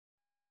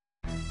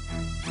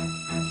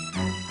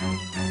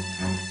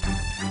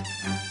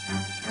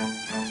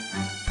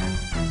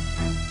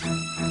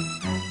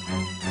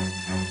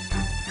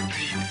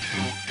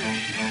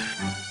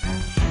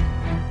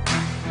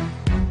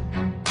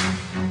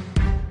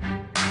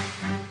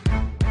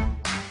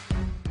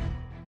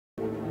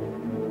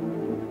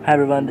Hi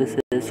everyone, this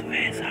is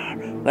V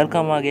ZARD.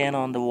 Welcome again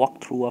on the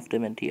walkthrough of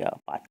Dementia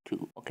Part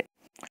 2. Okay,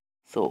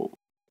 so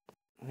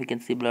we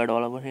can see blood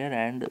all over here,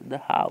 and the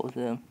house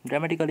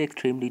dramatically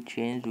extremely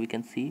changed. We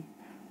can see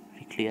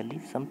very clearly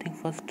something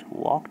first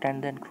walked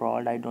and then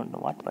crawled. I don't know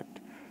what, but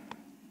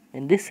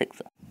in this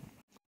section,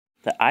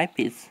 the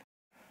eyepiece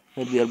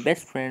will be your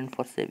best friend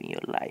for saving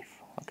your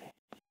life. Okay,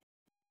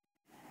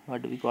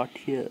 what do we got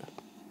here?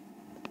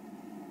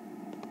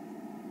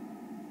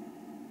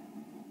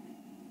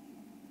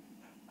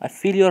 I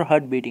feel your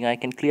heart beating. I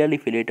can clearly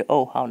feel it.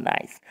 Oh, how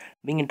nice.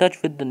 Being in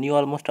touch with the new,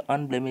 almost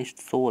unblemished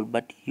soul,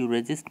 but you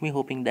resist me,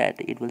 hoping that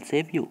it will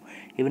save you.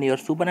 Even your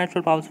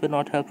supernatural powers will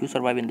not help you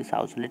survive in this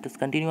house. Let us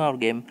continue our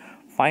game.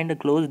 Find a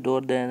closed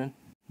door, then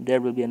there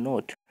will be a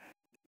note.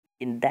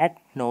 In that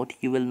note,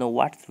 you will know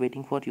what's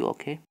waiting for you,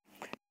 okay?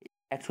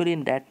 Actually,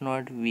 in that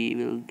note, we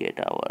will get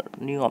our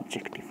new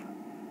objective.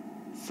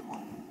 So,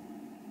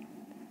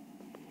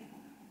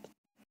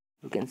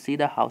 you can see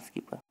the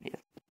housekeeper here.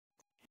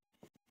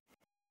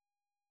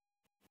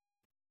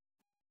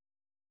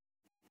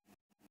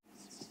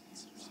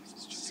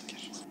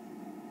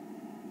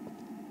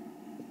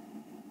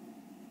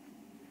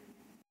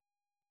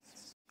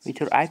 With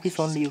your eyepiece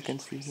only, you can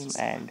see him,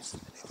 and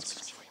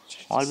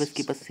always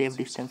keep a safe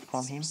distance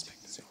from him.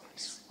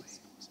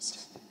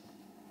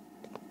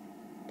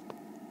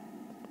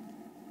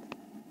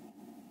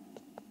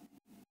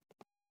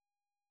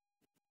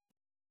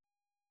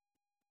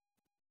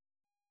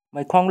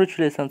 My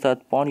congratulations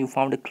upon you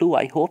found a clue.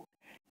 I hope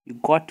you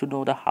got to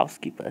know the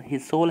housekeeper.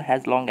 His soul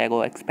has long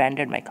ago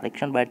expanded my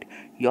collection, but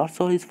your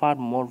soul is far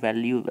more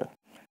valuable.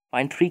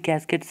 Find three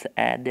caskets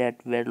that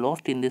were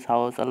lost in this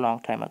house a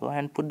long time ago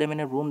and put them in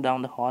a room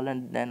down the hall,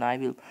 and then I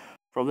will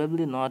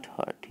probably not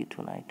hurt you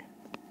tonight.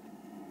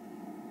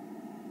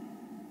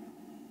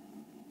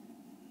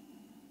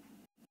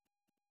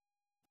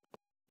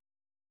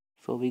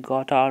 So we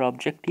got our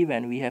objective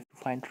and we have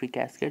to find three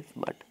caskets,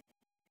 but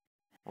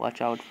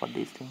watch out for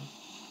these things.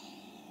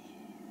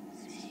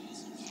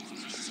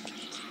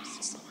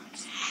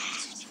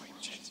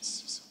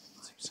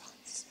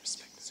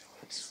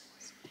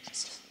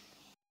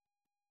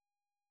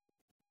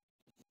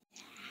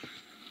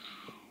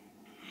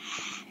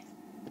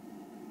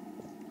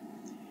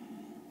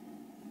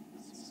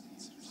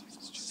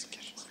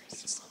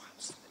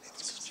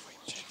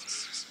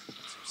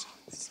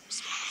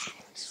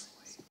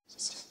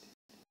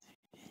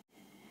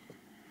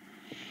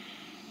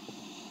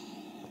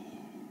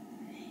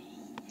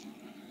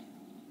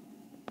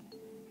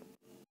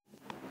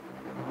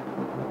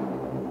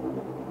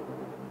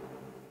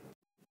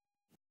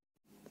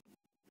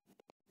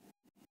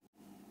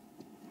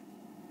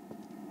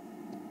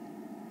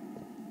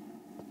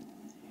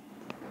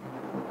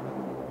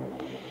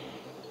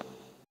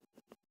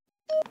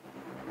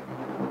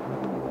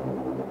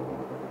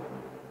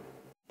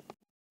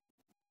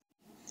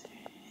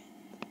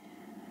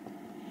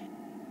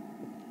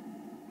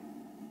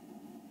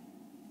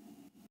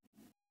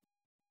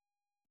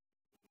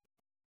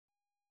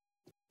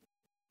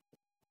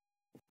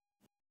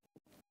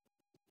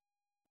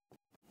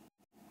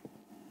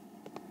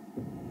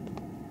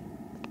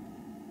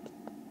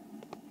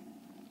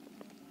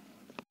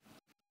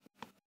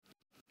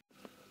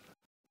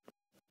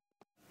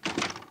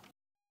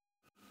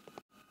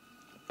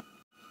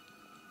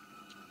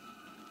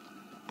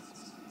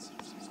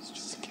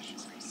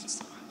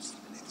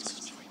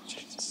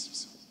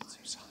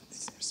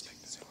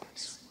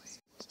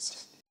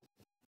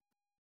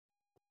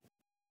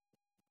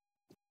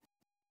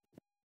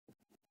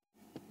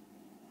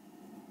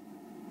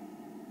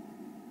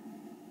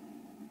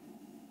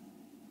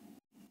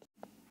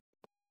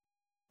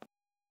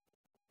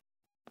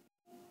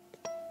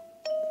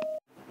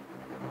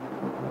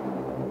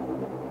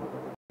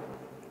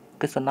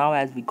 Okay, so now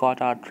as we got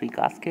our three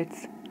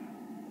caskets,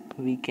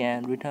 we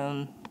can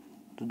return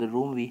to the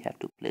room we have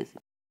to place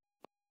it.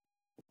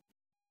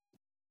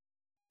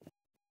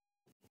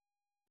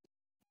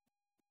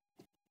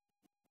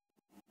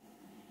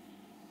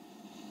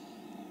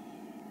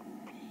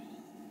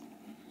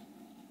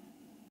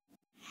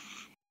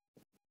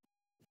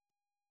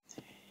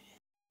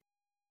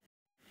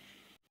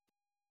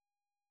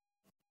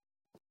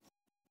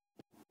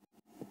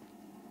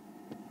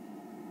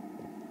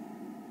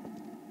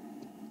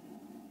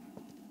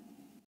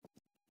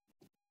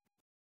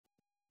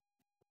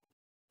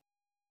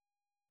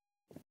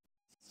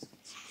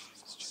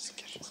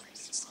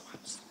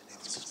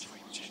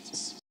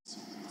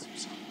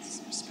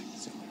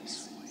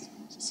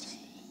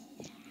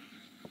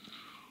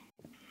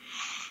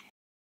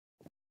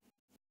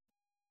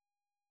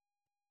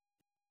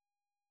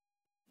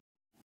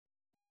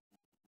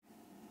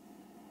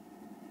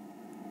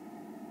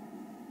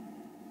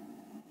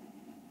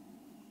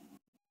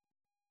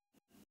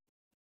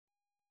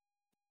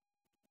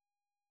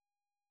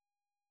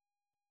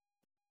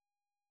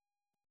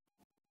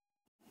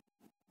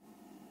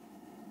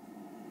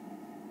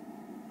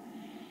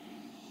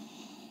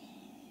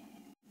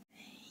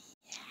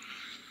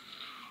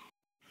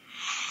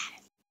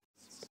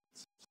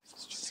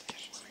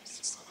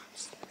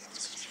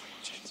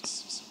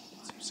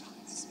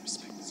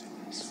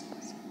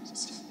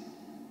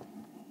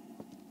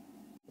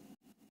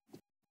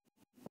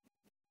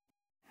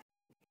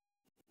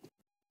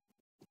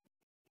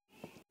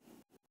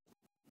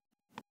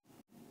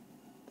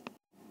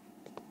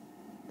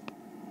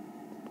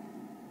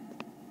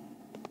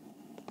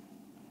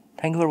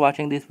 Thank you for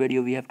watching this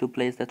video. We have to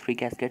place the 3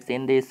 cascades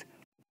in this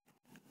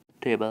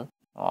table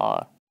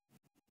or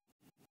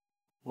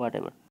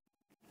whatever.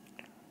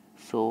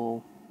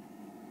 So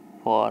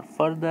for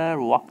further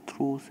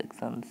walkthrough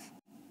sections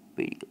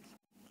videos,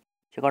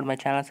 check out my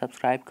channel,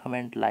 subscribe,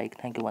 comment,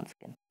 like. Thank you once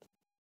again.